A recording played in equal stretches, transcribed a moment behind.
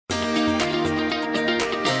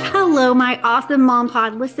Hello, my awesome Mom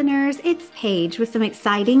Pod listeners. It's Paige with some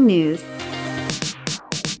exciting news.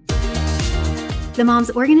 The Mom's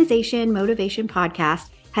Organization Motivation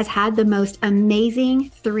Podcast has had the most amazing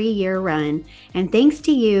 3-year run. And thanks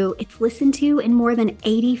to you, it's listened to in more than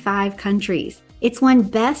 85 countries. It's won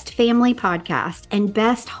Best Family Podcast and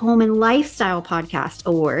Best Home and Lifestyle Podcast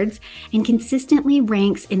awards and consistently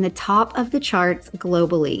ranks in the top of the charts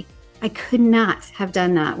globally. I could not have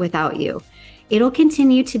done that without you. It'll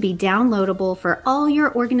continue to be downloadable for all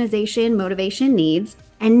your organization motivation needs.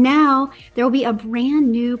 And now there will be a brand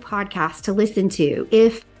new podcast to listen to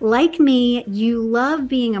if, like me, you love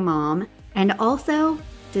being a mom and also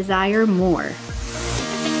desire more.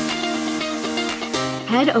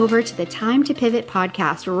 Head over to the Time to Pivot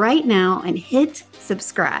podcast right now and hit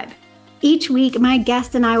subscribe. Each week, my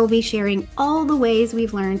guest and I will be sharing all the ways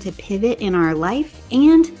we've learned to pivot in our life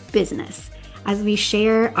and business as we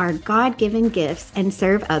share our God-given gifts and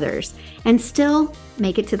serve others and still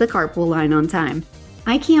make it to the carpool line on time.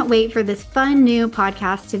 I can't wait for this fun new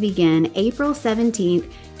podcast to begin April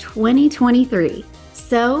 17th, 2023.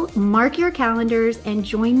 So mark your calendars and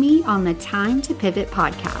join me on the Time to Pivot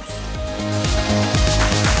podcast.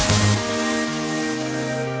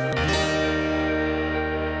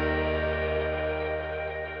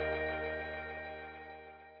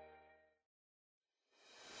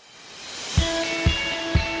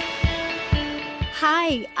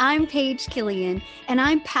 Hi, I'm Paige Killian, and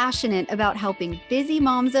I'm passionate about helping busy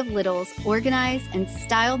moms of littles organize and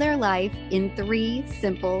style their life in 3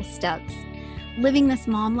 simple steps. Living this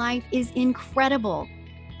mom life is incredible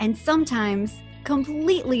and sometimes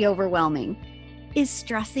completely overwhelming. Is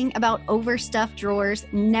stressing about overstuffed drawers,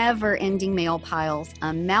 never-ending mail piles,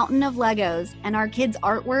 a mountain of Legos, and our kids'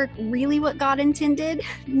 artwork really what God intended?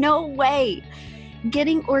 No way!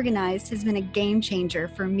 Getting organized has been a game changer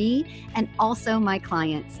for me and also my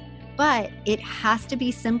clients, but it has to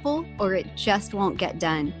be simple or it just won't get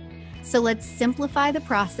done. So let's simplify the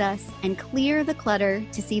process and clear the clutter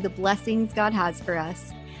to see the blessings God has for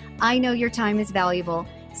us. I know your time is valuable,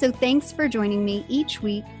 so thanks for joining me each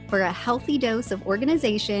week for a healthy dose of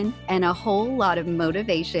organization and a whole lot of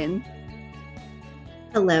motivation.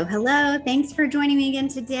 Hello. Thanks for joining me again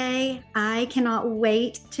today. I cannot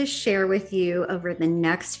wait to share with you over the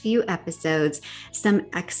next few episodes some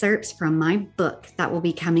excerpts from my book that will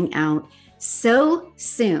be coming out so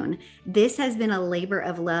soon. This has been a labor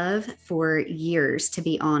of love for years, to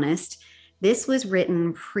be honest. This was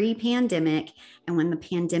written pre-pandemic, and when the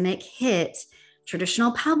pandemic hit,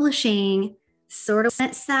 traditional publishing sort of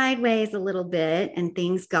went sideways a little bit and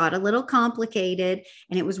things got a little complicated.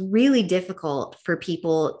 And it was really difficult for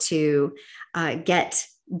people to get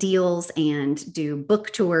deals and do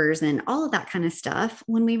book tours and all of that kind of stuff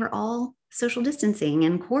when we were all social distancing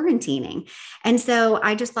and quarantining. And so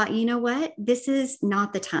I just thought, you know what? This is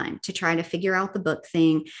not the time to try to figure out the book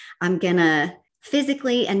thing. I'm going to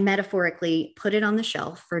physically and metaphorically put it on the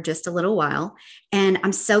shelf for just a little while. And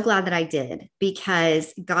I'm so glad that I did,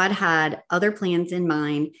 because God had other plans in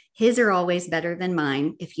mind. His are always better than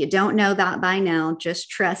mine. If you don't know that by now, just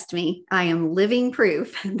trust me. I am living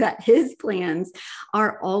proof that his plans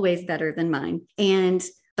are always better than mine. And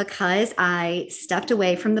because I stepped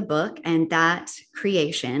away from the book and that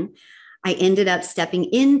creation, I ended up stepping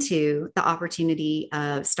into the opportunity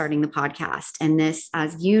of starting the podcast. And this,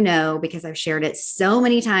 as you know, because I've shared it so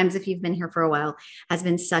many times, if you've been here for a while, has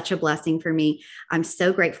been such a blessing for me. I'm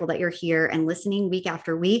so grateful that you're here and listening week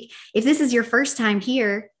after week. If this is your first time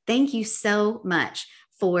here, thank you so much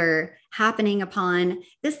for happening upon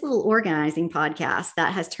this little organizing podcast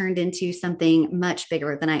that has turned into something much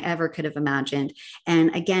bigger than I ever could have imagined.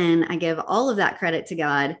 And again, I give all of that credit to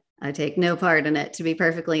God. I take no part in it, to be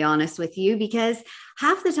perfectly honest with you, because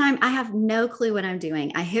half the time I have no clue what I'm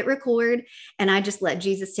doing. I hit record and I just let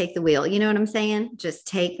Jesus take the wheel. You know what I'm saying? Just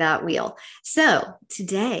take that wheel. So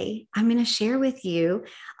today I'm going to share with you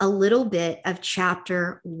a little bit of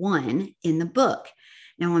chapter 1 in the book.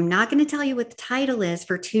 Now, I'm not going to tell you what the title is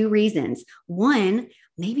for 2 reasons. One,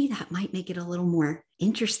 maybe that might make it a little more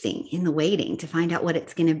interesting in the waiting to find out what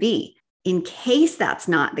it's going to be. In case that's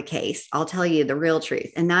not the case, I'll tell you the real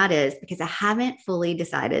truth. And that is because I haven't fully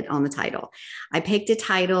decided on the title. I picked a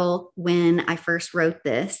title when I first wrote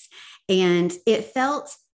this, and it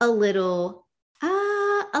felt a little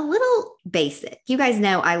basic. You guys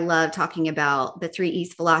know I love talking about the 3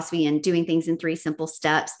 E's philosophy and doing things in 3 simple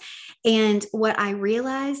steps. And what I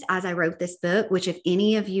realized as I wrote this book, which if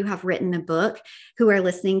any of you have written a book who are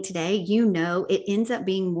listening today, you know it ends up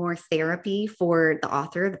being more therapy for the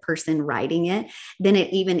author, the person writing it, than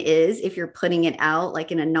it even is if you're putting it out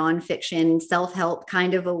like in a nonfiction self-help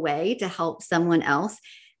kind of a way to help someone else.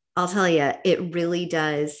 I'll tell you, it really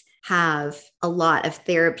does have a lot of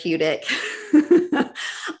therapeutic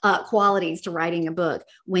qualities to writing a book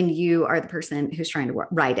when you are the person who's trying to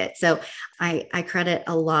write it. So I credit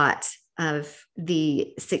a lot of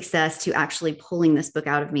the success to actually pulling this book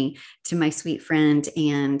out of me to my sweet friend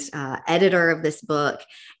and editor of this book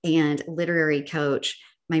and literary coach,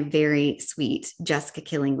 my very sweet Jessica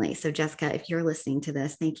Killingly. So, Jessica, if you're listening to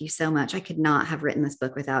this, thank you so much. I could not have written this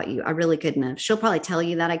book without you. I really couldn't have. She'll probably tell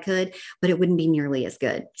you that I could, but it wouldn't be nearly as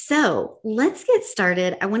good. So, let's get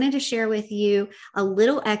started. I wanted to share with you a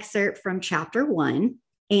little excerpt from chapter 1,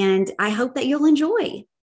 and I hope that you'll enjoy.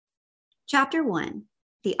 Chapter 1,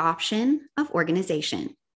 The Option of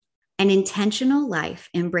Organization. An intentional life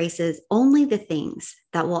embraces only the things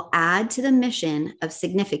that will add to the mission of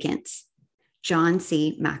significance. John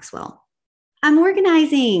C. Maxwell. I'm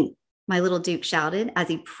organizing, my little Duke shouted as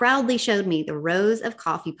he proudly showed me the rows of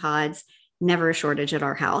coffee pods, never a shortage at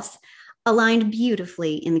our house, aligned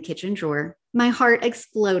beautifully in the kitchen drawer. My heart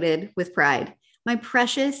exploded with pride. My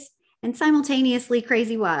precious and simultaneously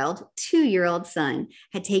crazy wild 2-year-old son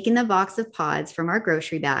had taken the box of pods from our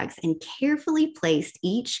grocery bags and carefully placed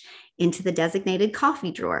each into the designated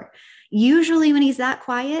coffee drawer. Usually when he's that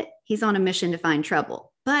quiet, he's on a mission to find trouble.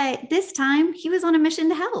 But this time he was on a mission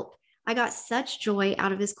to help. I got such joy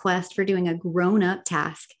out of his quest for doing a grown-up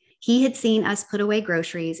task. He had seen us put away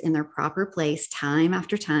groceries in their proper place time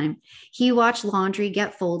after time. He watched laundry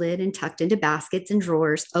get folded and tucked into baskets and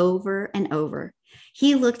drawers over and over.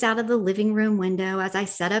 He looked out of the living room window as I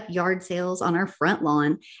set up yard sales on our front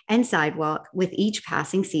lawn and sidewalk with each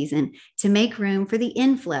passing season to make room for the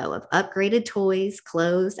inflow of upgraded toys,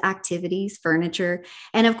 clothes, activities, furniture,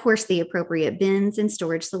 and of course the appropriate bins and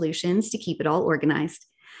storage solutions to keep it all organized.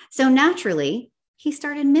 So naturally, he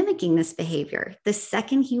started mimicking this behavior the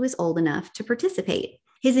second he was old enough to participate.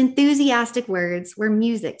 His enthusiastic words were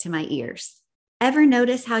music to my ears. Ever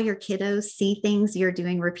notice how your kiddos see things you're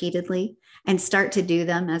doing repeatedly and start to do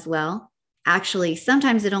them as well? Actually,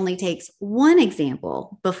 sometimes it only takes one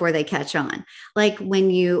example before they catch on, like when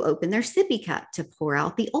you open their sippy cup to pour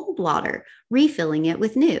out the old water, refilling it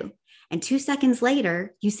with new. And 2 seconds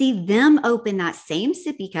later, you see them open that same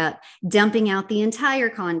sippy cup, dumping out the entire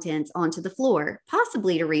contents onto the floor,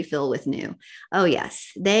 possibly to refill with new. Oh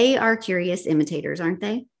yes, they are curious imitators, aren't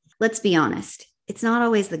they? Let's be honest. It's not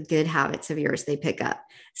always the good habits of yours they pick up.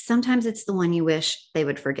 Sometimes it's the one you wish they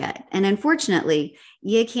would forget. And unfortunately,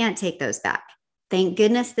 you can't take those back. Thank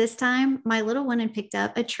goodness this time, my little one had picked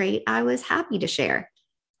up a trait I was happy to share.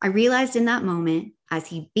 I realized in that moment, as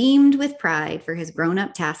he beamed with pride for his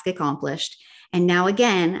grown-up task accomplished, and now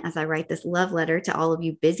again, as I write this love letter to all of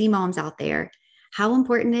you busy moms out there, how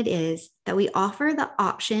important it is that we offer the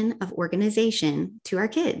option of organization to our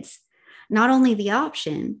kids. Not only the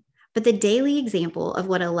option, but the daily example of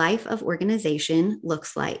what a life of organization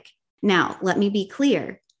looks like. Now, let me be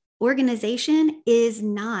clear. Organization is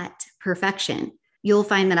not perfection. You'll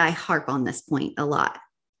find that I harp on this point a lot.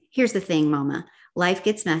 Here's the thing, Mama. Life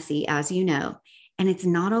gets messy, as you know, and it's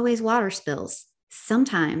not always water spills.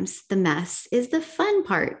 Sometimes the mess is the fun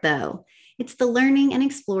part, though. It's the learning and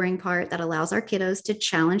exploring part that allows our kiddos to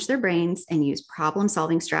challenge their brains and use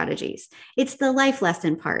problem-solving strategies. It's the life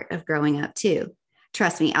lesson part of growing up, too.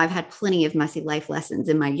 Trust me, I've had plenty of messy life lessons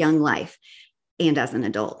in my young life and as an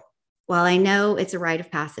adult. While I know it's a rite of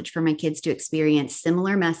passage for my kids to experience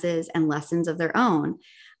similar messes and lessons of their own,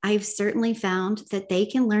 I've certainly found that they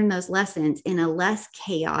can learn those lessons in a less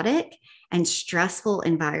chaotic and stressful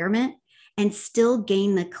environment and still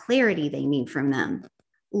gain the clarity they need from them.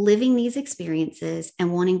 Living these experiences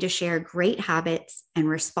and wanting to share great habits and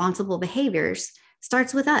responsible behaviors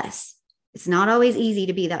starts with us. It's not always easy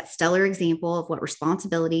to be that stellar example of what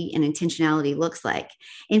responsibility and intentionality looks like.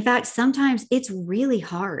 In fact, sometimes it's really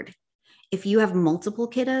hard. If you have multiple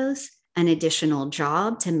kiddos, an additional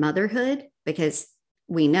job to motherhood, because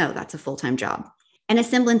we know that's a full-time job, and a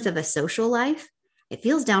semblance of a social life, it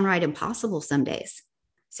feels downright impossible some days.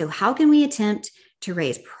 So how can we attempt to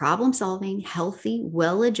raise problem-solving, healthy,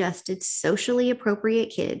 well-adjusted, socially appropriate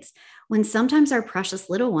kids when sometimes our precious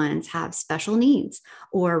little ones have special needs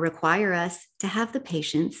or require us to have the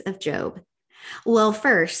patience of Job? Well,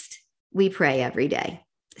 first, we pray every day.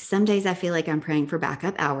 Some days I feel like I'm praying for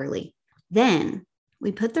backup hourly. Then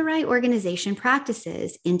we put the right organization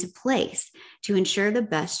practices into place to ensure the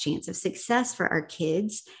best chance of success for our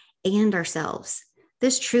kids and ourselves.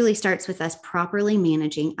 This truly starts with us properly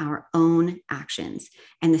managing our own actions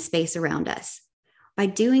and the space around us. By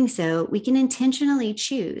doing so, we can intentionally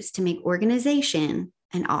choose to make organization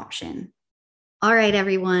an option. All right,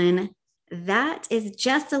 everyone. that is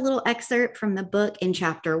just a little excerpt from the book in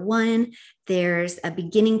chapter 1. There's a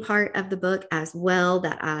beginning part of the book as well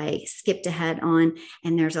that I skipped ahead on,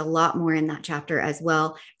 and there's a lot more in that chapter as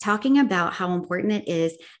well, talking about how important it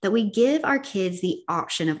is that we give our kids the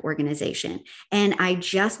option of organization. And I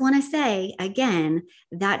just want to say again,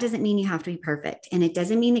 that doesn't mean you have to be perfect, and it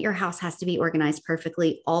doesn't mean that your house has to be organized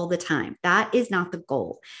perfectly all the time. That is not the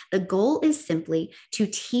goal. The goal is simply to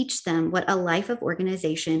teach them what a life of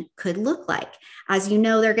organization could look like. As you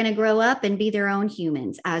know, they're going to grow up and be their own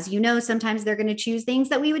humans. As you know, sometimes they're going to choose things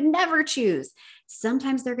that we would never choose.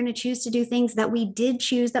 Sometimes they're going to choose to do things that we did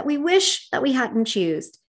choose that we wish that we hadn't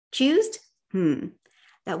chosen.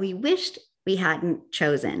 That we wished we hadn't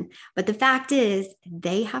chosen. But the fact is,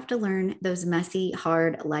 they have to learn those messy,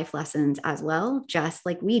 hard life lessons as well, just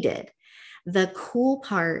like we did. The cool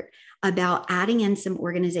part about adding in some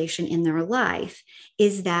organization in their life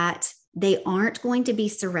is that they aren't going to be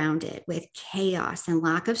surrounded with chaos and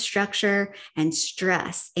lack of structure and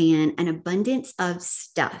stress and an abundance of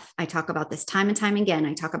stuff. I talk about this time and time again.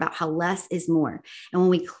 I talk about how less is more. And when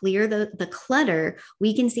we clear the clutter,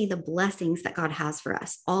 we can see the blessings that God has for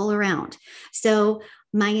us all around. So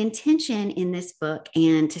my intention in this book,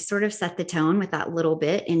 and to sort of set the tone with that little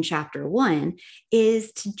bit in chapter 1,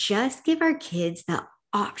 is to just give our kids the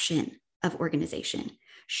option of organization.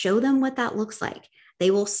 Show them what that looks like. They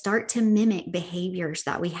will start to mimic behaviors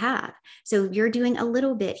that we have. So you're doing a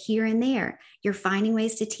little bit here and there. You're finding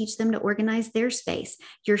ways to teach them to organize their space.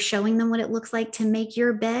 You're showing them what it looks like to make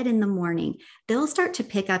your bed in the morning. They'll start to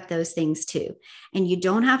pick up those things too. And you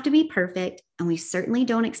don't have to be perfect, and we certainly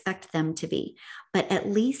don't expect them to be. But at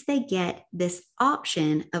least they get this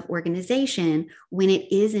option of organization when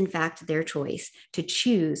it is, in fact, their choice to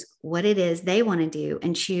choose what it is they want to do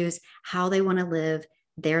and choose how they want to live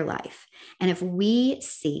their life. And if we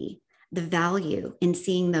see the value in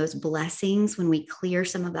seeing those blessings when we clear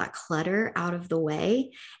some of that clutter out of the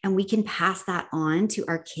way, and we can pass that on to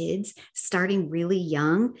our kids starting really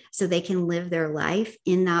young so they can live their life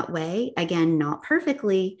in that way, again, not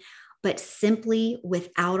perfectly, but simply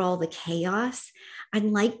without all the chaos, I'd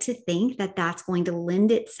like to think that that's going to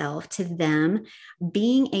lend itself to them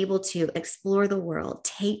being able to explore the world,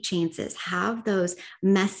 take chances, have those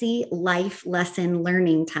messy life lesson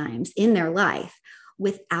learning times in their life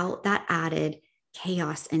without that added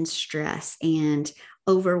chaos and stress and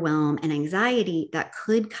overwhelm and anxiety that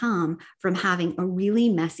could come from having a really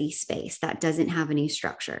messy space that doesn't have any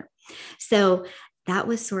structure. So that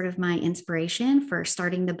was sort of my inspiration for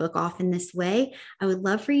starting the book off in this way. I would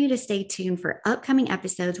love for you to stay tuned for upcoming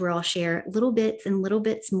episodes where I'll share little bits and little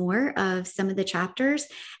bits more of some of the chapters.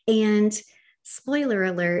 And spoiler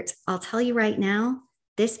alert, I'll tell you right now,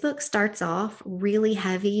 this book starts off really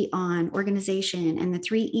heavy on organization and the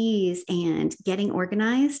 3 E's and getting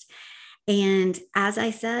organized. And as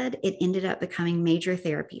I said, it ended up becoming major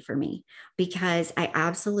therapy for me because I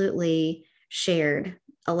absolutely shared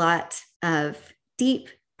a lot of deep,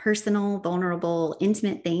 personal, vulnerable,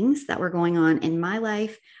 intimate things that were going on in my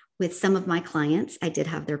life with some of my clients. I did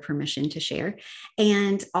have their permission to share,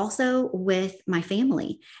 and also with my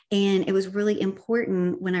family. And it was really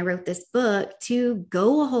important when I wrote this book to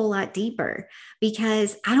go a whole lot deeper,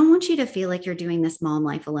 because I don't want you to feel like you're doing this mom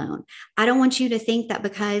life alone. I don't want you to think that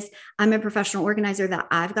because I'm a professional organizer that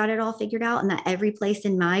I've got it all figured out and that every place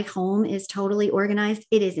in my home is totally organized.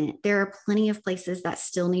 It isn't. There are plenty of places that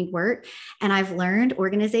still need work. And I've learned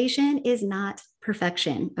organization is not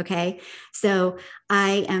perfection. Okay. So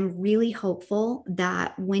I am really hopeful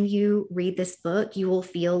that when you read this book, you will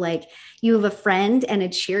feel like you have a friend and a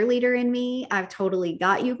cheerleader in me. I've totally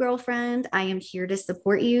got you, girlfriend. I am here to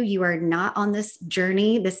support you. You are not on this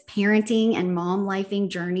journey, this parenting and mom lifing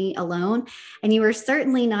journey alone. And you are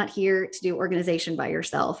certainly not here to do organization by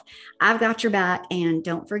yourself. I've got your back. And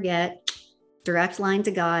don't forget, direct line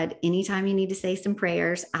to God. Anytime you need to say some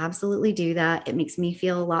prayers, absolutely do that. It makes me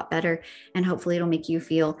feel a lot better, and hopefully it'll make you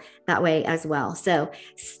feel that way as well. So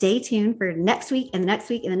stay tuned for next week and the next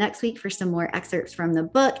week and the next week for some more excerpts from the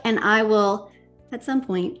book. And I will at some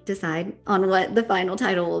point decide on what the final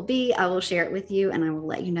title will be. I will share it with you, and I will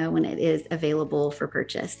let you know when it is available for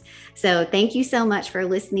purchase. So thank you so much for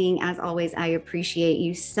listening. As always, I appreciate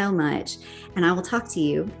you so much, and I will talk to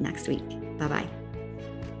you next week. Bye-bye.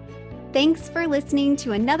 Thanks for listening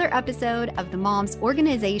to another episode of the Mom's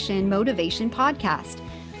Organization Motivation Podcast.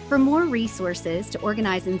 For more resources to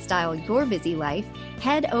organize and style your busy life,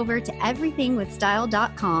 head over to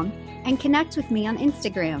everythingwithstyle.com and connect with me on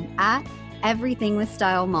Instagram at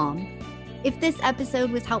everythingwithstylemom. If this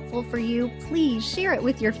episode was helpful for you, please share it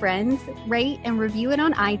with your friends, rate and review it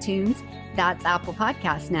on iTunes, that's Apple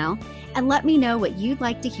Podcasts now, and let me know what you'd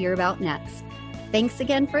like to hear about next. Thanks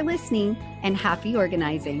again for listening, and happy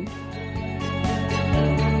organizing.